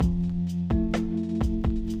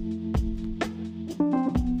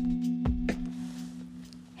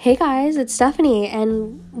Hey guys, it's Stephanie,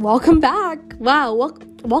 and welcome back. Wow,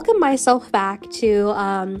 welcome myself back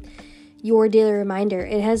to your daily reminder.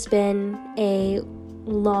 It has been a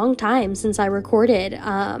long time since I recorded.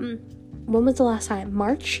 When was the last time?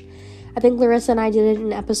 March? I think Larissa and I did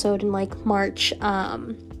an episode in March.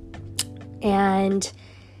 And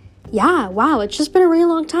yeah, wow, it's just been a really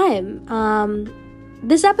long time.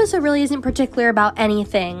 This episode really isn't particular about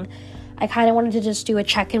anything. I kind of wanted to just do a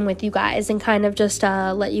check-in with you guys and kind of just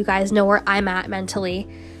let you guys know where I'm at mentally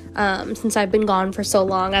since I've been gone for so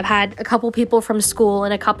long. I've had a couple people from school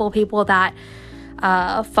and a couple people that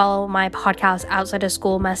follow my podcast outside of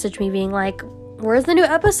school message me being like, where's the new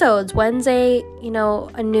episodes? When's a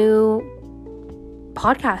new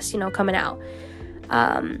podcast, coming out?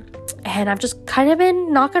 And I've just kind of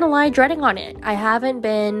been, not gonna lie, dreading on it. I haven't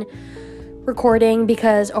been recording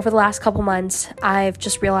because over the last couple months I've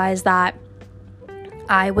just realized that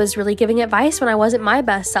I was really giving advice when I wasn't my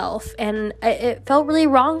best self, and it felt really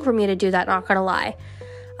wrong for me to do that, not gonna lie.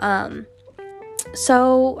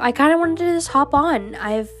 So I kind of wanted to just hop on.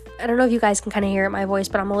 I don't know if you guys can kind of hear it in my voice,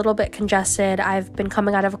 but I'm a little bit congested. I've been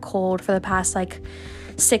coming out of a cold for the past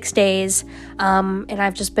 6 days, and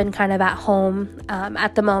I've just been kind of at home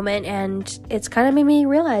at the moment, and it's kind of made me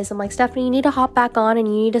realize, I'm like, Stephanie, you need to hop back on and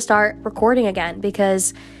you need to start recording again,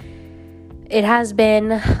 because it has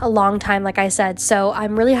been a long time, like I said. So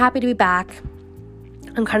I'm really happy to be back.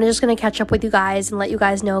 I'm kind of just going to catch up with you guys and let you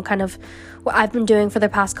guys know kind of what I've been doing for the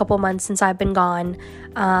past couple months since I've been gone,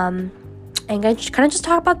 and kind of just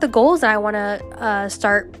talk about the goals that I want to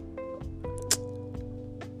start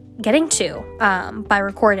getting to by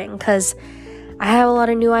recording, because I have a lot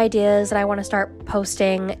of new ideas that I want to start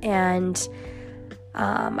posting, and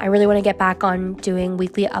I really want to get back on doing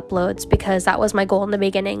weekly uploads, because that was my goal in the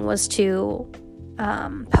beginning, was to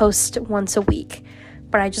post once a week,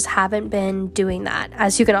 but I just haven't been doing that,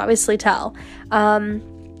 as you can obviously tell.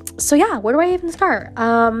 So yeah, where do I even start?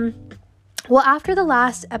 Well, after the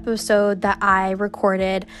last episode that I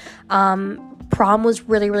recorded, prom was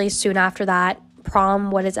really, really soon after that.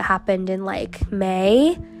 Prom, happened in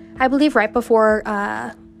May, I believe, right before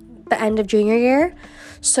the end of junior year.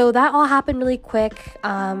 So that all happened really quick.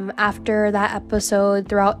 After that episode,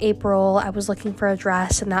 throughout April, I was looking for a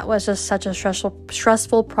dress, and that was just such a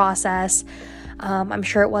stressful process. I'm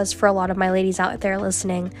sure it was for a lot of my ladies out there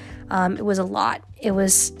listening. It was a lot. It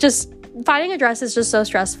was just, finding a dress is just so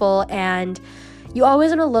stressful, and you always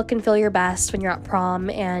want to look and feel your best when you're at prom.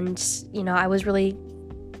 And I was really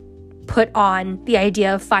put on the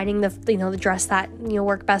idea of finding the dress that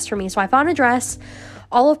worked best for me. So I found a dress.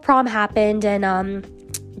 All of prom happened, and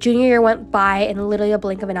junior year went by in literally a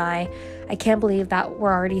blink of an eye. I can't believe that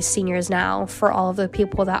we're already seniors now, for all of the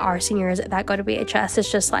people that are seniors that go to BHS.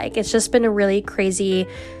 It's just been a really crazy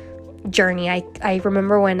journey. I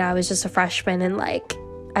remember when I was just a freshman, and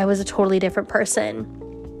I was a totally different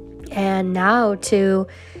person, and now to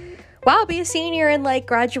be a senior and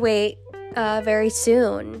graduate very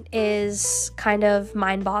soon is kind of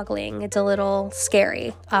mind-boggling. It's a little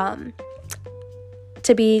scary.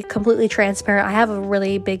 To be completely transparent, I have a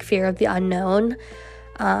really big fear of the unknown.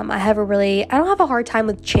 I don't have a hard time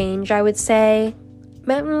with change, I would say.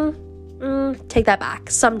 Take that back.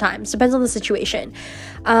 Sometimes. Depends on the situation.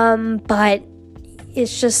 But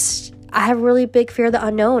it's just, I have a really big fear of the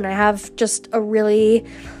unknown. I have just a really,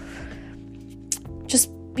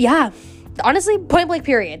 honestly, point blank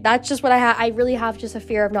period. That's just what I have. I really have just a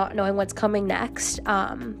fear of not knowing what's coming next.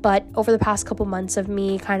 But over the past couple months of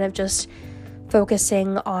me kind of just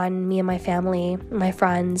focusing on me and my family, my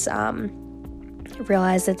friends,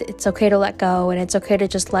 realize that it's okay to let go, and it's okay to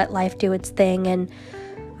just let life do its thing. And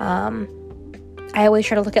I always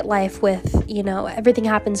try to look at life with, everything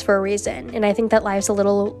happens for a reason. And I think that life's a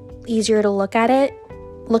little easier to look at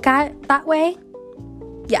that way.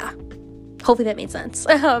 Yeah. Hopefully that made sense.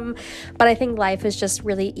 But I think life is just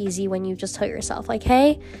really easy when you just tell yourself,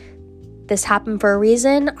 hey, this happened for a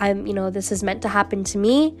reason. This is meant to happen to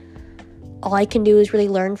me. All I can do is really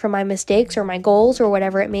learn from my mistakes or my goals or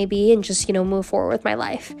whatever it may be, and just, move forward with my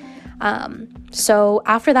life. So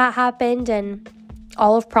after that happened, and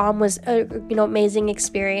all of prom was a, amazing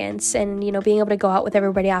experience, and, being able to go out with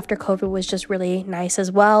everybody after COVID was just really nice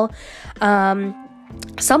as well.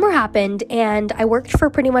 Summer happened, and I worked for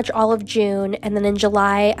pretty much all of June, and then in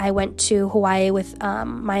July I went to Hawaii with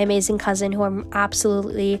my amazing cousin, who I'm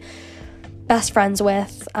absolutely best friends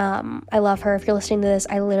with. I love her. If you're listening to this,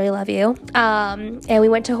 I literally love you. And we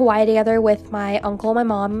went to Hawaii together with my uncle and my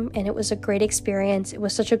mom, and it was a great experience. It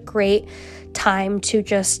was such a great time to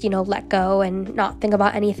just, let go and not think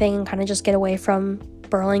about anything, and kind of just get away from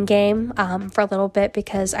Burlingame for a little bit,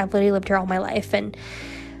 because I've literally lived here all my life, and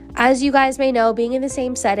as you guys may know, being in the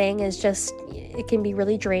same setting it can be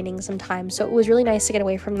really draining sometimes. So it was really nice to get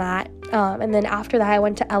away from that. And then after that, I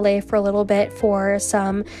went to LA for a little bit for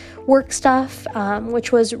some work stuff,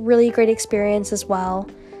 which was really great experience as well.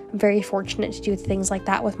 I'm very fortunate to do things like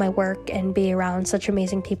that with my work and be around such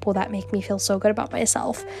amazing people that make me feel so good about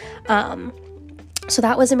myself. So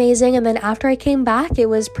that was amazing. And then after I came back, it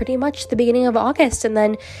was pretty much the beginning of August. And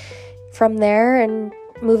then from there and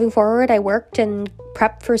moving forward, I worked and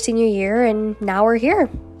prepped for senior year, and now we're here.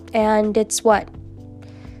 And it's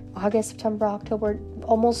August, September, October,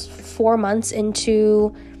 almost 4 months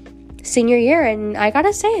into senior year. And I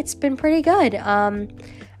gotta say, it's been pretty good.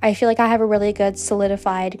 I feel like I have a really good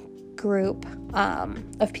solidified group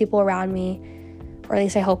of people around me, or at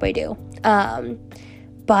least I hope I do.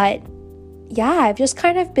 But yeah, I've just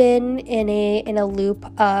kind of been in a loop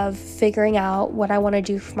of figuring out what I want to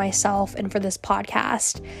do for myself and for this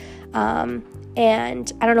podcast.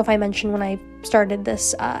 And I don't know if I mentioned when I started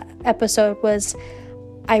this episode was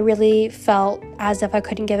I really felt as if I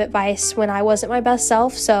couldn't give advice when I wasn't my best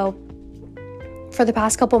self. So for the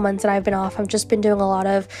past couple months that I've been off, I've just been doing a lot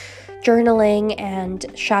of journaling and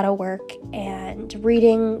shadow work and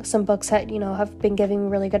reading some books that, have been giving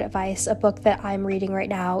me really good advice. A book that I'm reading right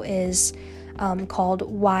now is called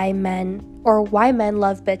Why Men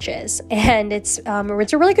Love Bitches. And it's a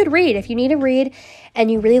really good read. If you need to read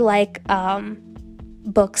and you really like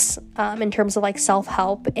books in terms of like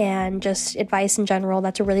self-help and just advice in general,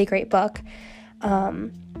 that's a really great book.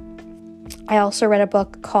 I also read a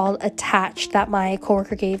book called Attached that my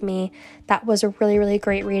coworker gave me. That was a really, really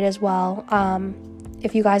great read as well.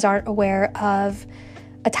 If you guys aren't aware of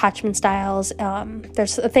attachment styles,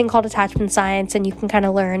 there's a thing called attachment science, and you can kind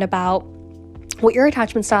of learn about what your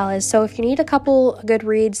attachment style is. So if you need a couple good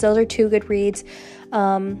reads, those are 2 good reads.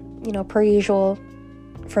 Per usual,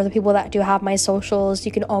 for the people that do have my socials,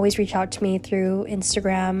 you can always reach out to me through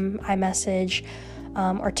Instagram, iMessage,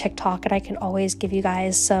 or TikTok, and I can always give you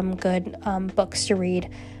guys some good books to read.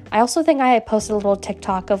 I also think I posted a little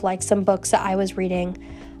TikTok of like some books that I was reading,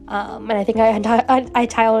 and I think I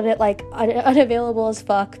titled it like unavailable as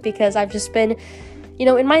fuck, because I've just been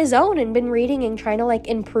in my zone and been reading and trying to like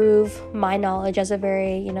improve my knowledge as a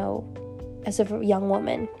very as a young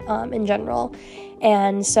woman in general.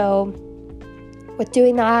 And so with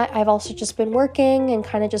doing that, I've also just been working and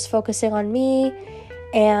kind of just focusing on me.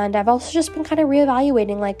 And I've also just been kind of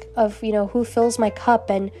reevaluating who fills my cup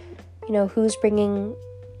and, who's bringing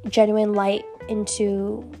genuine light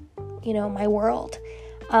into, my world.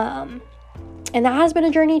 And that has been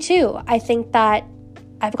a journey too. I think that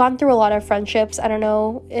I've gone through a lot of friendships. I don't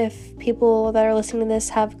know if people that are listening to this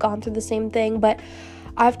have gone through the same thing, but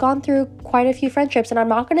I've gone through quite a few friendships, and I'm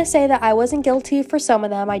not going to say that I wasn't guilty for some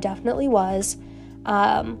of them. I definitely was.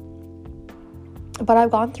 But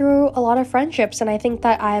I've gone through a lot of friendships, and I think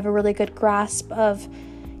that I have a really good grasp of,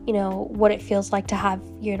 what it feels like to have,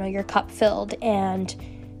 your cup filled and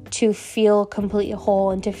to feel completely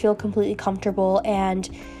whole and to feel completely comfortable,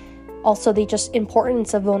 and also the just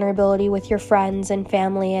importance of vulnerability with your friends and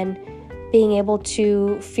family and being able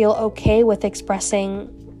to feel okay with expressing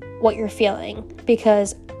what you're feeling.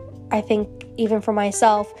 Because I think even for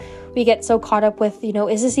myself, we get so caught up with,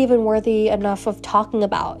 is this even worthy enough of talking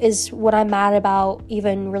about? Is what I'm mad about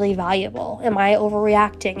even really valuable? Am I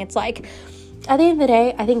overreacting? It's like, at the end of the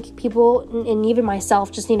day, I think people, and even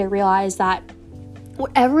myself, just need to realize that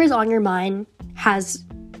whatever is on your mind has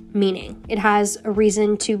meaning. It has a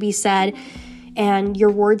reason to be said, and your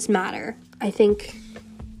words matter. I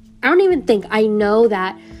know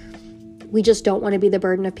that we just don't want to be the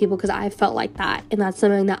burden of people, because I felt like that. And that's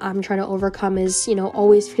something that I'm trying to overcome is,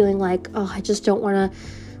 always feeling like, I just don't want to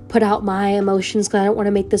put out my emotions because I don't want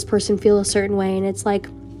to make this person feel a certain way. And it's like,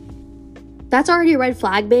 that's already a red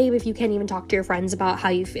flag, babe, if you can't even talk to your friends about how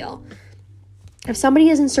you feel. If somebody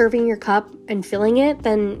isn't serving your cup and filling it,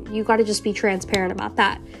 then you got to just be transparent about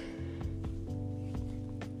that.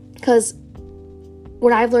 Because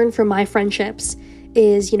what I've learned from my friendships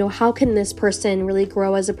is, how can this person really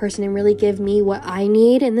grow as a person and really give me what I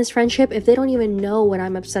need in this friendship if they don't even know what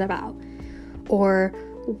I'm upset about or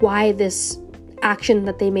why this action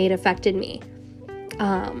that they made affected me.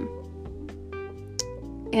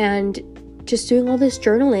 And just doing all this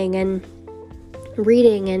journaling and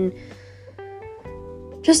reading and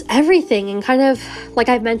just everything, and kind of like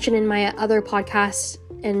I've mentioned in my other podcasts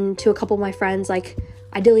and to a couple of my friends, like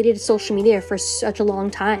I deleted social media for such a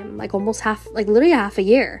long time, like literally half a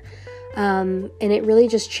year. And it really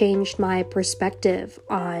just changed my perspective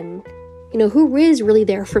on, who is really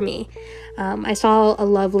there for me. I saw a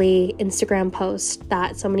lovely Instagram post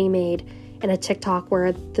that somebody made in a TikTok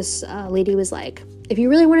where this lady was like, If you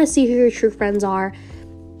really want to see who your true friends are,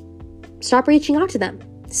 stop reaching out to them.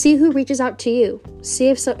 See who reaches out to you. See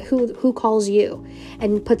if who calls you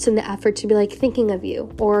and puts in the effort to be like thinking of you.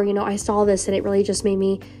 Or, I saw this and it really just made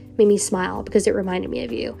me smile because it reminded me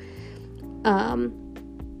of you.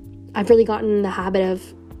 I've really gotten in the habit of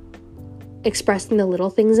expressing the little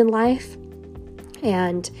things in life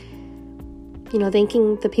and,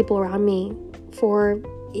 thanking the people around me for,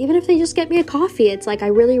 even if they just get me a coffee, it's like I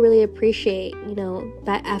really, really appreciate,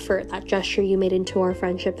 that effort, that gesture you made into our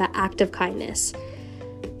friendship, that act of kindness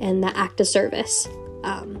and that act of service.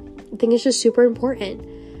 I think it's just super important.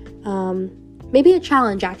 Maybe a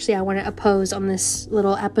challenge, actually, I want to pose on this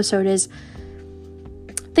little episode is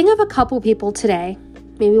think of a couple people today,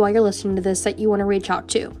 maybe while you're listening to this, that you want to reach out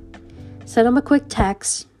to. Send them a quick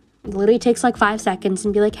text. It literally takes like 5 seconds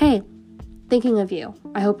and be like, hey, thinking of you.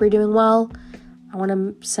 I hope you're doing well. I want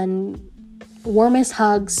to send warmest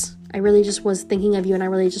hugs. I really just was thinking of you and I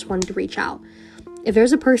really just wanted to reach out. If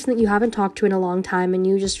there's a person that you haven't talked to in a long time and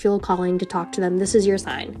you just feel a calling to talk to them, this is your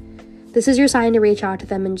sign. This is your sign to reach out to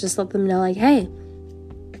them and just let them know like, hey,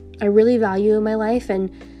 I really value you in my life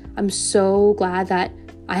and I'm so glad that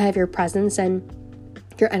I have your presence and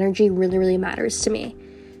your energy really, really matters to me.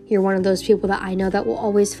 You're one of those people that I know that will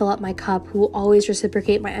always fill up my cup, who will always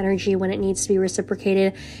reciprocate my energy when it needs to be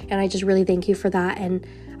reciprocated. And I just really thank you for that. And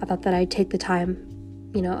I thought that I'd take the time,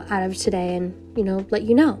 out of today and, let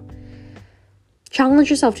you know. Challenge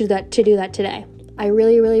yourself to do that today. I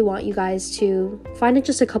really, really want you guys to find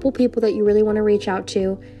just a couple people that you really want to reach out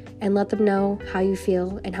to and let them know how you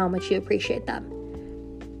feel and how much you appreciate them.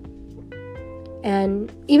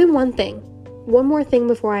 And even one more thing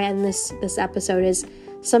before I end this episode is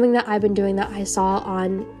something that I've been doing that I saw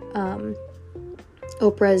on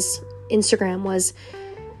Oprah's Instagram was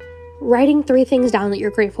writing 3 things down that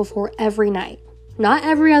you're grateful for every night. Not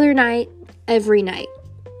every other night, every night.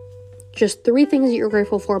 Just 3 things that you're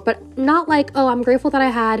grateful for, but not like, oh, I'm grateful that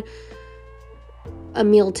I had a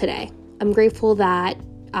meal today. I'm grateful that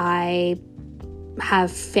I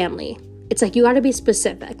have family. It's like, you got to be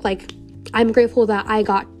specific. Like, I'm grateful that I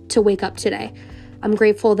got to wake up today. I'm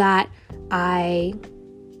grateful that I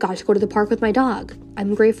got to go to the park with my dog.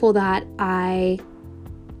 I'm grateful that I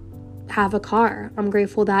have a car. I'm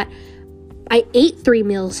grateful that I ate 3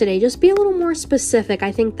 meals today. Just be a little more specific.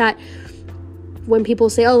 I think that when people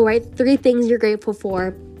say, oh, write 3 things you're grateful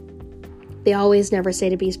for, they always never say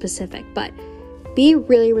to be specific, but be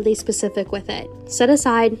really, really specific with it. Set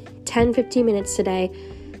aside 10-15 minutes today,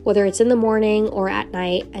 whether it's in the morning or at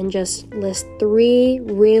night, and just list 3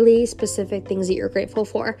 really specific things that you're grateful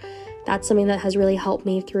for. That's something that has really helped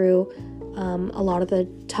me through a lot of the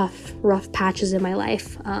tough, rough patches in my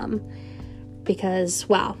life. Because,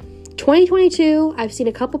 wow, 2022, I've seen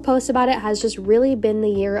a couple posts about it, has just really been the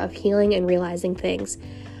year of healing and realizing things.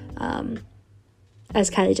 As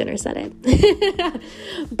Kylie Jenner said it.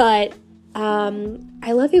 But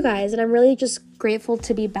I love you guys, and I'm really just grateful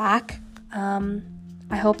to be back.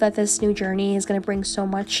 I hope that this new journey is going to bring so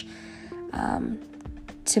much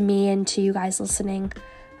to me and to you guys listening.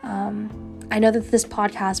 I know that this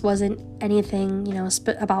podcast wasn't anything,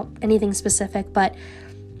 about anything specific, but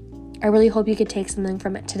I really hope you could take something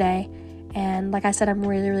from it today. And like I said, I'm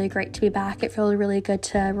really, really great to be back. It feels really good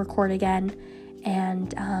to record again.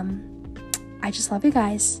 And I just love you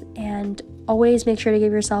guys. And always make sure to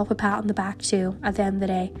give yourself a pat on the back too at the end of the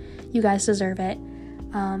day. You guys deserve it.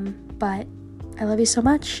 But I love you so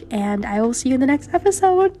much, and I will see you in the next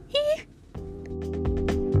episode.